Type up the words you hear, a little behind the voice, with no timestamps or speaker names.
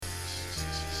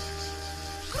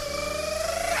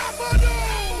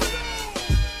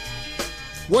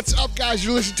What's up, guys?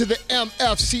 You're listening to the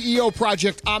MF CEO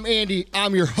Project. I'm Andy.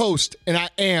 I'm your host, and I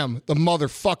am the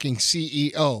motherfucking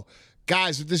CEO.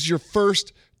 Guys, if this is your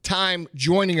first time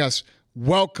joining us,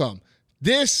 welcome.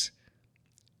 This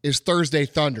is Thursday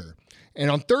Thunder.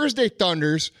 And on Thursday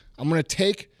Thunders, I'm going to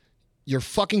take your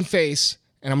fucking face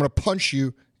and I'm going to punch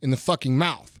you in the fucking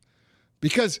mouth.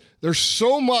 Because there's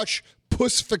so much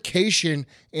pussification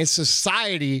in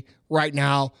society right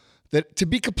now that, to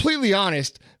be completely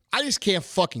honest, I just can't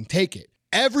fucking take it.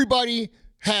 Everybody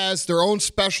has their own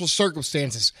special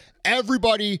circumstances.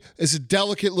 Everybody is a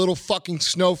delicate little fucking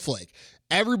snowflake.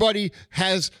 Everybody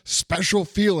has special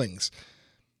feelings.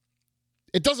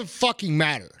 It doesn't fucking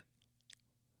matter.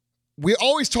 We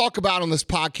always talk about on this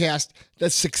podcast that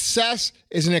success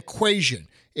is an equation.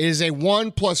 It is a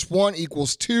 1 + 1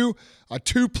 = 2, a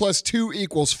 2 +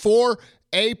 2 = 4,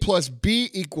 A + B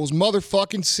 =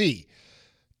 motherfucking C.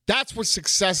 That's what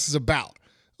success is about.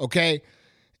 Okay?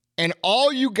 And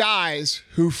all you guys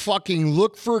who fucking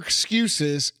look for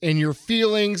excuses in your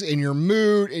feelings, in your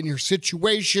mood, in your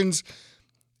situations,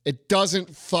 it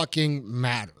doesn't fucking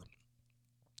matter.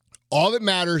 All that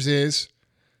matters is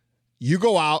you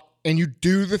go out and you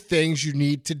do the things you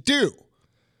need to do.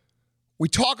 We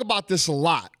talk about this a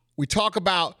lot. We talk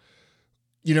about,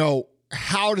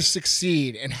 how to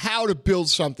succeed and how to build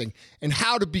something and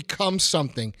how to become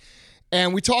something.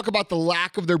 And we talk about the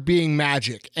lack of there being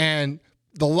magic and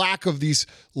the lack of these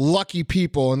lucky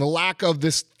people and the lack of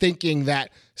this thinking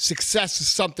that success is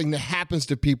something that happens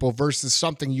to people versus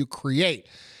something you create.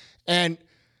 And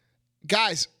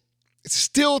guys,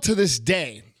 still to this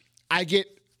day, I get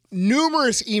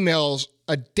numerous emails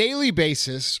a daily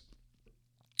basis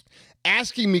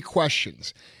asking me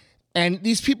questions. And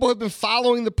these people have been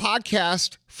following the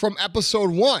podcast from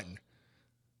episode 1.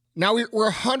 Now we're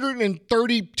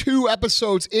 132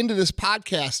 episodes into this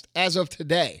podcast as of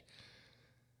today.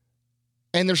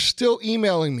 And they're still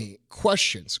emailing me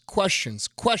questions. What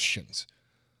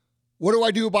do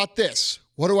I do about this?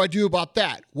 What do I do about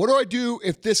that? What do I do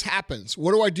if this happens?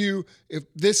 What do I do if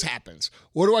this happens?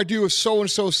 What do I do if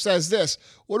so-and-so says this?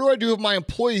 What do I do if my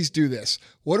employees do this?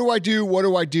 What do I do? What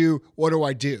do I do? What do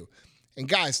I do? And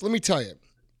guys, let me tell you,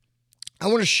 I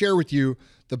want to share with you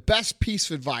the best piece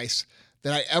of advice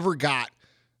that I ever got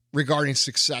regarding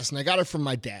success. And I got it from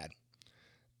my dad.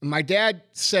 My dad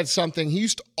said something. He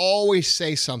used to always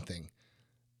say something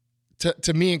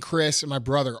to me and Chris and my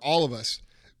brother, all of us.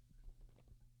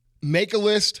 Make a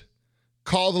list,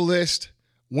 call the list,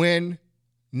 win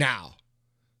now.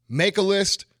 Make a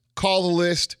list, call the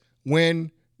list, win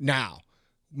now.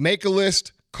 Make a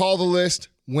list, call the list,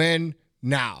 win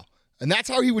now. And that's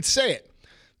how he would say it.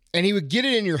 And he would get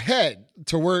it in your head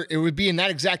to where it would be in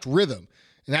that exact rhythm.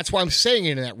 And that's why I'm saying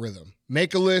it in that rhythm.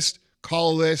 Make a list,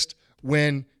 call a list,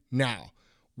 win now.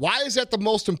 Why is that the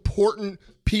most important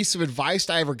piece of advice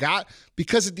I ever got?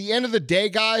 Because at the end of the day,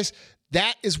 guys,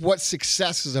 that is what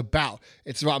success is about.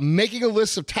 It's about making a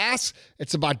list of tasks.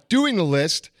 It's about doing the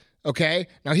list, okay?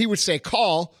 Now, he would say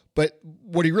call, but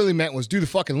what he really meant was do the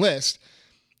fucking list.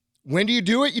 When do you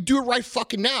do it? You do it right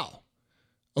fucking now,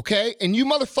 okay? And you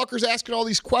motherfuckers asking all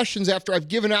these questions after I've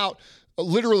given out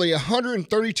literally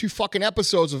 132 fucking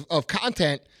episodes of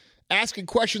content, asking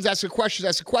questions,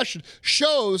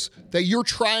 shows that you're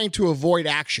trying to avoid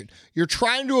action. You're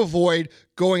trying to avoid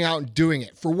going out and doing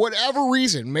it. For whatever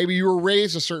reason, maybe you were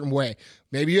raised a certain way.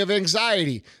 Maybe you have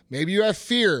anxiety. Maybe you have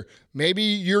fear. Maybe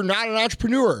you're not an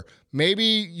entrepreneur. Maybe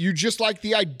you just like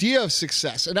the idea of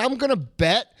success. And I'm going to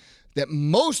bet that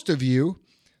most of you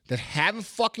that haven't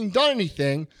fucking done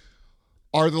anything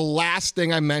are the last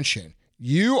thing I mentioned.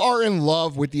 You are in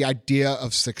love with the idea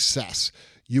of success.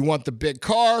 You want the big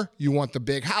car, you want the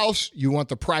big house, you want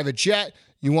the private jet,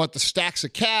 you want the stacks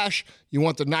of cash, you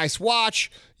want the nice watch,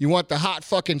 you want the hot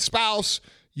fucking spouse,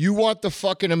 you want the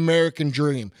fucking American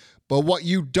dream. But what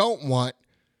you don't want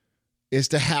is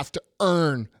to have to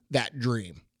earn that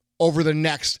dream over the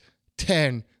next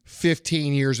 10,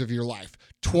 15 years of your life,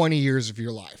 20 years of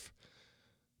your life.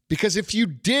 Because if you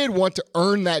did want to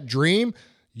earn that dream,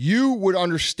 you would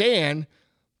understand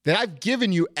that I've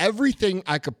given you everything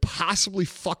I could possibly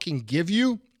fucking give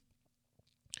you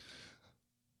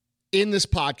in this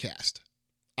podcast.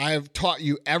 I have taught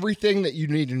you everything that you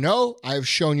need to know. I have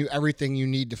shown you everything you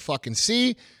need to fucking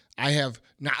see. I have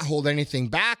not held anything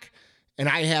back. And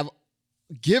I have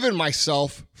given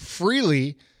myself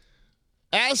freely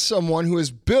as someone who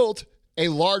has built a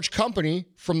large company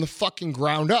from the fucking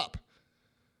ground up.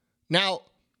 Now,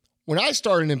 when I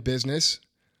started in business,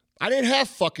 I didn't have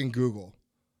fucking Google.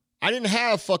 I didn't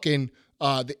have fucking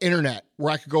the internet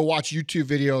where I could go watch YouTube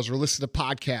videos or listen to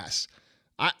podcasts.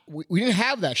 We didn't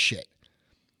have that shit.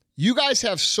 You guys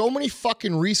have so many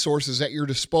fucking resources at your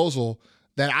disposal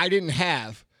that I didn't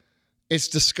have. It's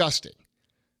disgusting.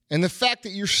 And the fact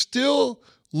that you're still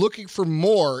looking for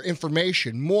more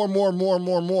information,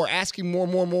 more, asking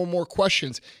more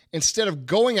questions, instead of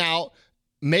going out,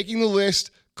 making the list,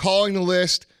 calling the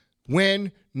list,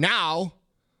 when now,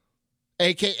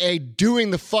 AKA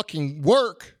doing the fucking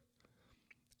work,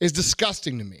 is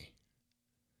disgusting to me.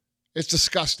 It's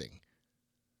disgusting.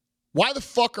 Why the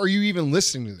fuck are you even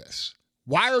listening to this?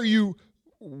 Why are you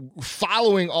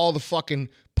following all the fucking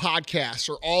podcasts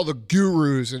or all the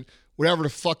gurus and whatever the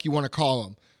fuck you want to call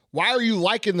them? Why are you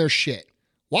liking their shit?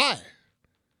 Why?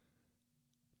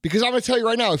 Because I'm going to tell you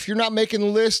right now, if you're not making the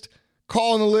list,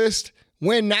 calling the list,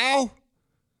 when now,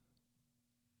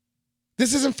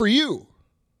 this isn't for you.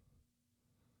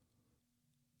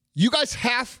 You guys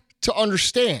have to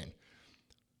understand,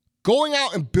 going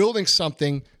out and building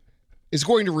something is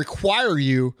going to require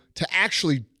you to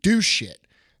actually do shit.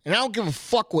 And I don't give a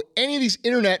fuck what any of these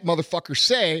internet motherfuckers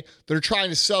say that are trying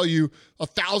to sell you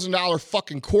 $1,000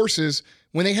 fucking courses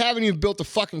when they haven't even built a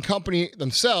fucking company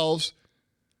themselves.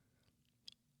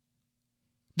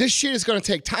 This shit is going to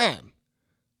take time.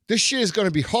 This shit is going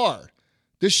to be hard.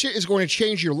 This shit is going to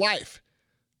change your life.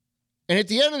 And at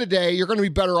the end of the day, you're going to be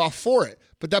better off for it.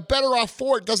 But that better off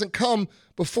for it doesn't come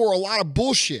before a lot of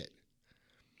bullshit.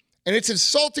 And it's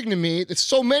insulting to me that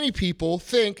so many people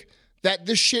think that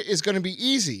this shit is going to be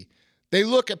easy. They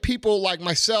look at people like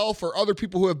myself or other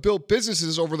people who have built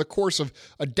businesses over the course of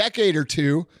a decade or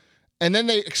two, and then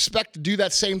they expect to do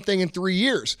that same thing in 3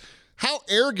 years. How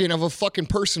arrogant of a fucking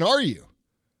person are you?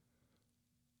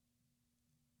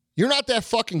 You're not that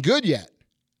fucking good yet.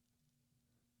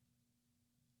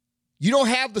 You don't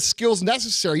have the skills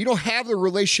necessary. You don't have the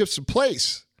relationships in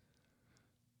place.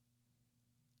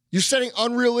 You're setting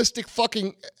unrealistic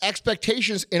fucking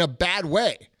expectations in a bad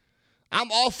way. I'm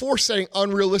all for setting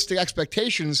unrealistic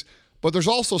expectations, but there's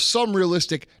also some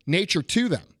realistic nature to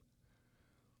them.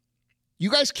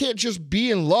 You guys can't just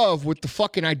be in love with the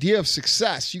fucking idea of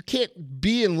success. You can't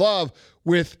be in love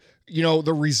with,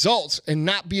 the results and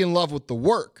not be in love with the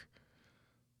work.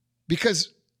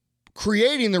 Because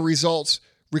creating the results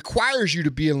requires you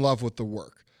to be in love with the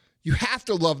work. You have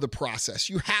to love the process.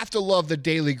 You have to love the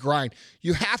daily grind.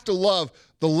 You have to love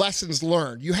the lessons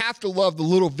learned. You have to love the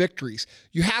little victories.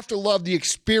 You have to love the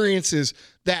experiences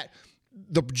that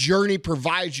the journey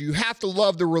provides you. You have to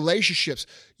love the relationships.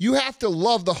 You have to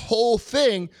love the whole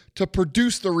thing to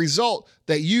produce the result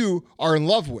that you are in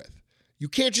love with. You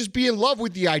can't just be in love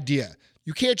with the idea.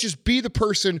 You can't just be the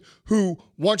person who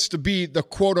wants to be the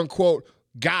quote unquote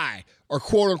guy or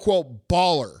quote unquote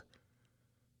baller.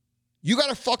 You got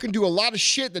to fucking do a lot of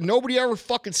shit that nobody ever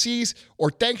fucking sees or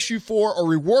thanks you for or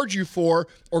rewards you for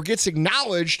or gets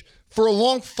acknowledged for a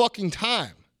long fucking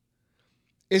time.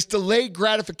 It's delayed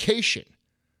gratification.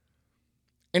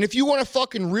 And if you want a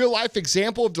fucking real life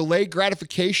example of delayed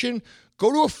gratification,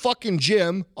 go to a fucking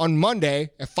gym on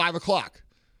Monday at 5 o'clock.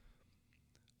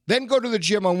 Then go to the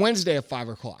gym on Wednesday at 5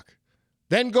 o'clock.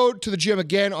 Then go to the gym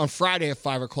again on Friday at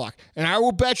 5 o'clock. And I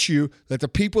will bet you that the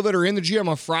people that are in the gym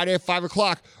on Friday at 5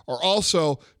 o'clock are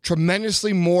also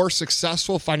tremendously more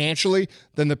successful financially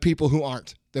than the people who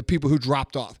aren't, the people who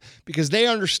dropped off. Because they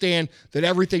understand that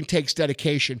everything takes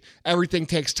dedication, everything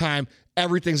takes time,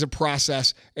 everything's a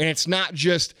process, and it's not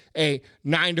just a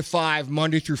 9 to 5,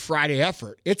 Monday through Friday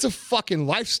effort. It's a fucking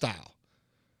lifestyle.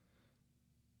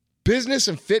 Business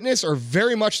and fitness are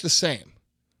very much the same.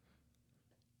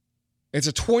 It's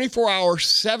a 24-hour,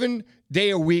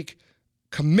 7-day-a-week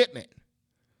commitment.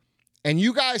 And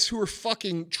you guys who are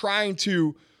fucking trying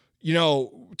to,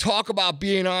 talk about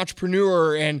being an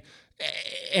entrepreneur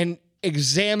and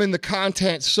examine the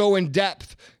content so in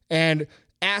depth and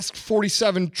ask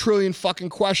 47 trillion fucking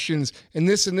questions and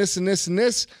this and this and this and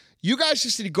this, you guys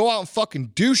just need to go out and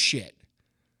fucking do shit.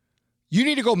 You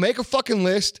need to go make a fucking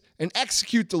list and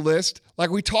execute the list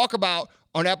like we talk about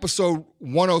on episode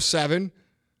 107,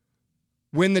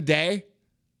 Win the Day,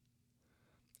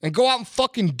 and go out and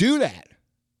fucking do that.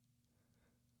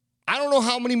 I don't know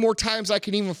how many more times I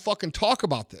can even fucking talk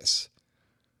about this.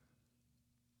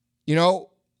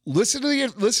 Listen to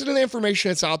the information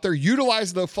that's out there,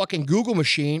 utilize the fucking Google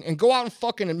machine, and go out and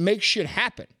fucking make shit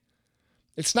happen.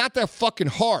 It's not that fucking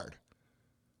hard.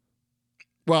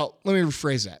 Well, let me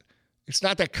rephrase that. It's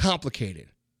not that complicated.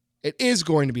 It is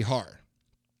going to be hard.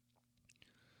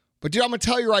 But dude, I'm going to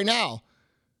tell you right now,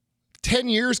 10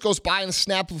 years goes by in the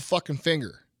snap of a fucking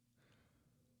finger.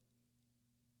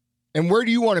 And where do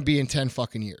you want to be in 10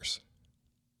 fucking years?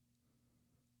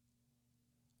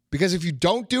 Because if you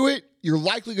don't do it, you're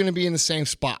likely going to be in the same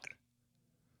spot.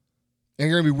 And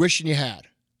you're going to be wishing you had.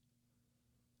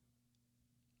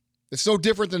 It's no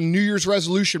different than a New Year's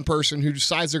resolution person who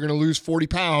decides they're going to lose 40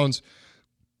 pounds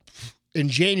in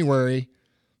January,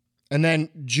 and then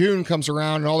June comes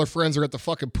around and all their friends are at the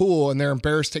fucking pool and they're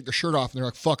embarrassed to take their shirt off and they're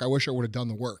like, fuck, I wish I would have done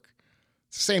the work.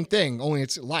 It's the same thing, only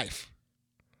it's life.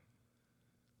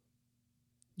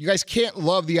 You guys can't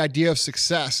love the idea of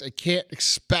success and can't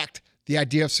expect the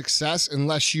idea of success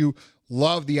unless you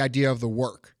love the idea of the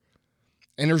work.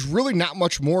 And there's really not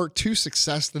much more to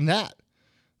success than that.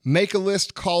 Make a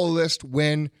list, call a list,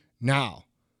 win now.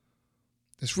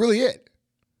 That's really it.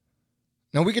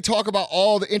 Now, we could talk about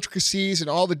all the intricacies and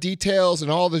all the details and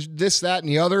all the this, that, and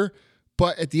the other,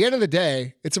 but at the end of the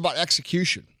day, it's about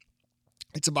execution.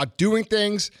 It's about doing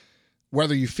things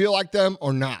whether you feel like them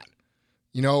or not.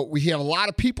 You know, we have a lot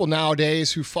of people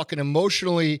nowadays who fucking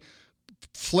emotionally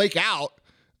flake out.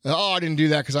 Oh, I didn't do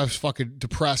that because I was fucking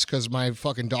depressed because my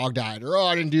fucking dog died. Or, oh,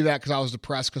 I didn't do that because I was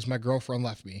depressed because my girlfriend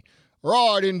left me. Or, oh,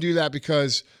 I didn't do that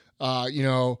because, I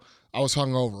was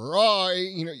hungover.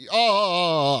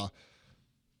 Or,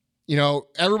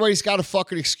 everybody's got a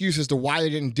fucking excuse as to why they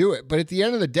didn't do it. But at the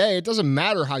end of the day, it doesn't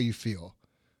matter how you feel.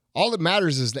 All that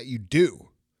matters is that you do.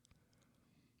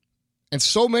 And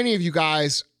so many of you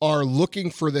guys are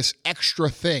looking for this extra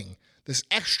thing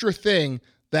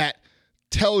that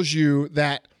tells you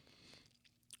that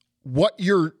what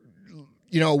you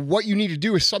need to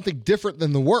do is something different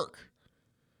than the work.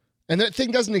 And that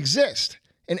thing doesn't exist.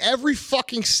 And every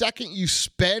fucking second you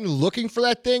spend looking for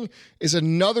that thing is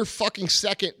another fucking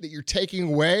second that you're taking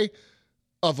away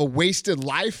of a wasted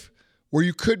life where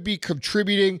you could be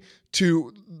contributing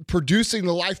to producing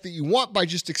the life that you want by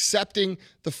just accepting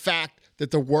the fact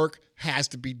that the work has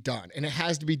to be done. And it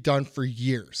has to be done for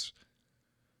years.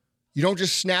 You don't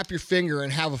just snap your finger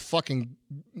and have a fucking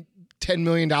 $10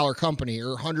 million company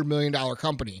or $100 million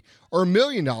company or $1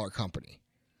 million company.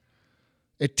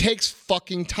 It takes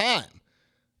fucking time.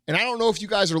 And I don't know if you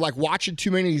guys are like watching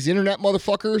too many of these internet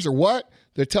motherfuckers or what.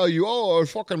 They tell you, oh,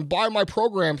 fucking buy my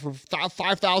program for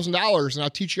 $5,000 and I'll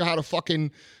teach you how to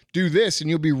fucking do this and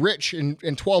you'll be rich in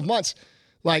 12 months.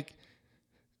 Like,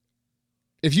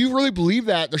 if you really believe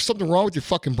that, there's something wrong with your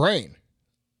fucking brain.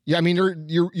 Yeah, I mean,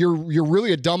 you're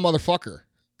really a dumb motherfucker.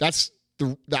 That's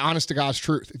the honest to God's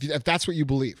truth. If that's what you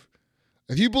believe.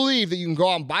 If you believe that you can go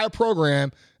out and buy a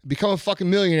program, become a fucking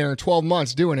millionaire in 12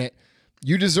 months doing it,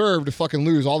 you deserve to fucking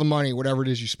lose all the money, whatever it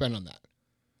is you spend on that.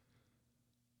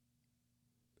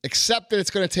 Accept that it's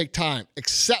going to take time.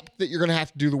 Accept that you're going to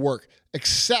have to do the work.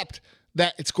 Accept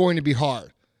that it's going to be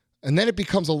hard. And then it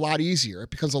becomes a lot easier.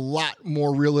 It becomes a lot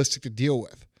more realistic to deal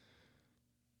with.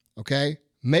 Okay?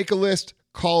 Make a list,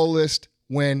 call a list,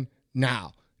 win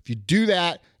now. If you do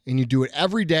that and you do it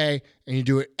every day and you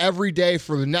do it every day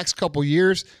for the next couple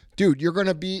years, dude, you're going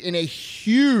to be in a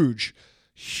huge,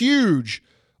 huge,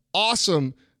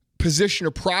 awesome position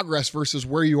of progress versus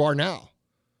where you are now.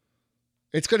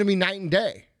 It's going to be night and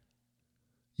day.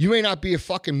 You may not be a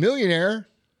fucking millionaire,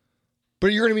 but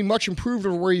you're going to be much improved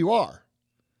over where you are.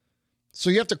 So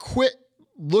you have to quit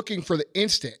looking for the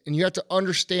instant, and you have to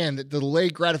understand that the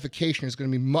delayed gratification is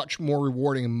going to be much more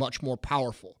rewarding and much more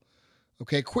powerful.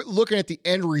 Okay? Quit looking at the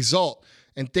end result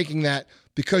and thinking that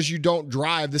because you don't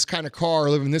drive this kind of car or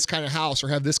live in this kind of house or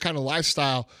have this kind of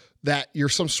lifestyle that you're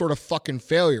some sort of fucking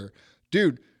failure.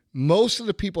 Dude, most of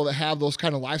the people that have those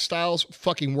kind of lifestyles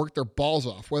fucking work their balls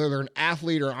off, whether they're an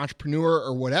athlete or an entrepreneur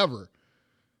or whatever.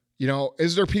 You know,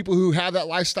 is there people who have that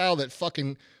lifestyle that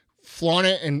fucking flaunt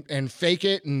it and fake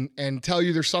it and tell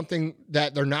you there's something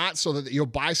that they're not so that you'll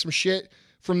buy some shit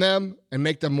from them and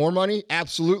make them more money?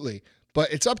 Absolutely.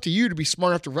 But it's up to you to be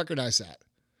smart enough to recognize that.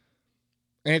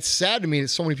 And it's sad to me that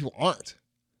so many people aren't.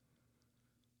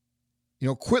 You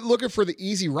know, quit looking for the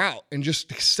easy route and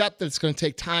just accept that it's going to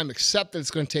take time, accept that it's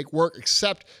going to take work,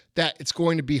 accept that it's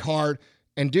going to be hard.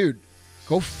 And dude,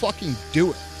 go fucking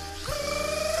do it.